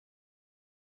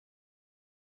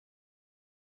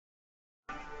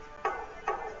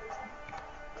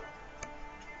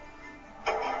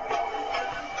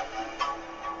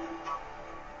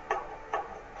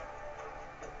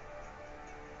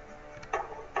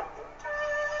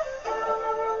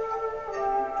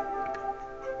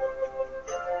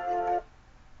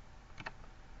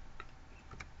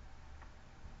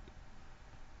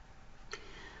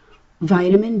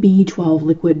Vitamin B12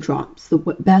 liquid drops, the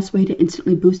best way to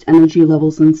instantly boost energy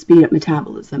levels and speed up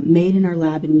metabolism, made in our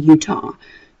lab in Utah.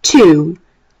 2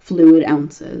 fluid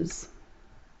ounces.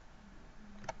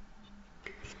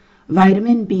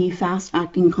 Vitamin B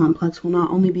fast-acting complex will not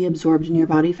only be absorbed in your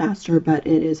body faster, but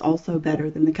it is also better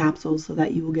than the capsules so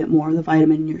that you will get more of the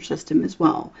vitamin in your system as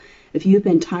well. If you've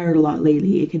been tired a lot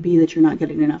lately, it could be that you're not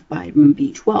getting enough vitamin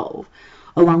B12.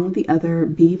 Along with the other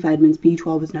B vitamins,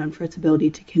 B12 is known for its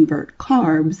ability to convert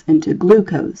carbs into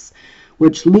glucose,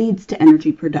 which leads to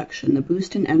energy production. The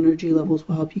boost in energy levels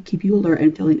will help you keep you alert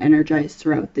and feeling energized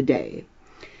throughout the day.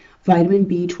 Vitamin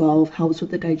B12 helps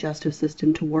with the digestive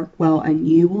system to work well, and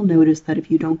you will notice that if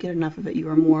you don't get enough of it, you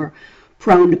are more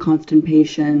prone to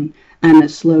constipation and a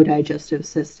slow digestive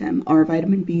system. Our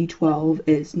vitamin B12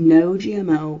 is no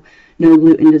GMO, no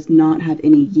gluten, does not have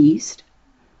any yeast,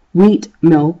 wheat,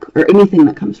 milk, or anything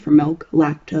that comes from milk,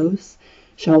 lactose,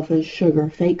 shellfish, sugar,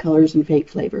 fake colors, and fake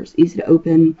flavors. Easy to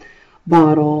open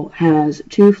bottle, has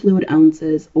 2 fluid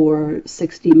ounces or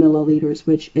 60 milliliters,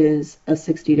 which is a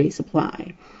 60-day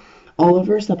supply. All of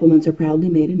our supplements are proudly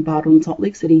made and bottled in Salt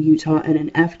Lake City, Utah, at an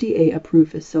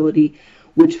FDA-approved facility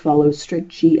which follows strict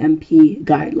GMP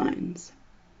guidelines.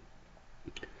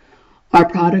 Our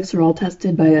products are all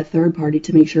tested by a third party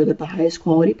to make sure that the highest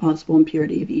quality possible and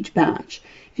purity of each batch.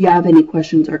 If you have any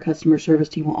questions, our customer service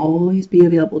team will always be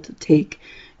available to take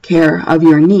care of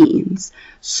your needs.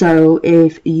 So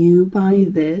if you buy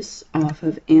this off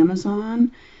of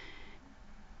Amazon,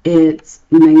 it's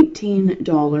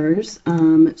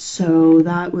 $19. So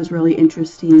that was really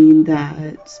interesting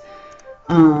that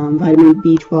vitamin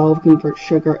B12 converts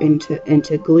sugar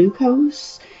into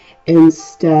glucose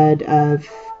instead of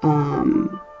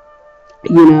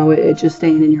it just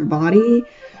staying in your body.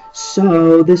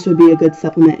 So this would be a good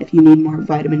supplement if you need more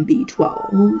vitamin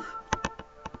B12.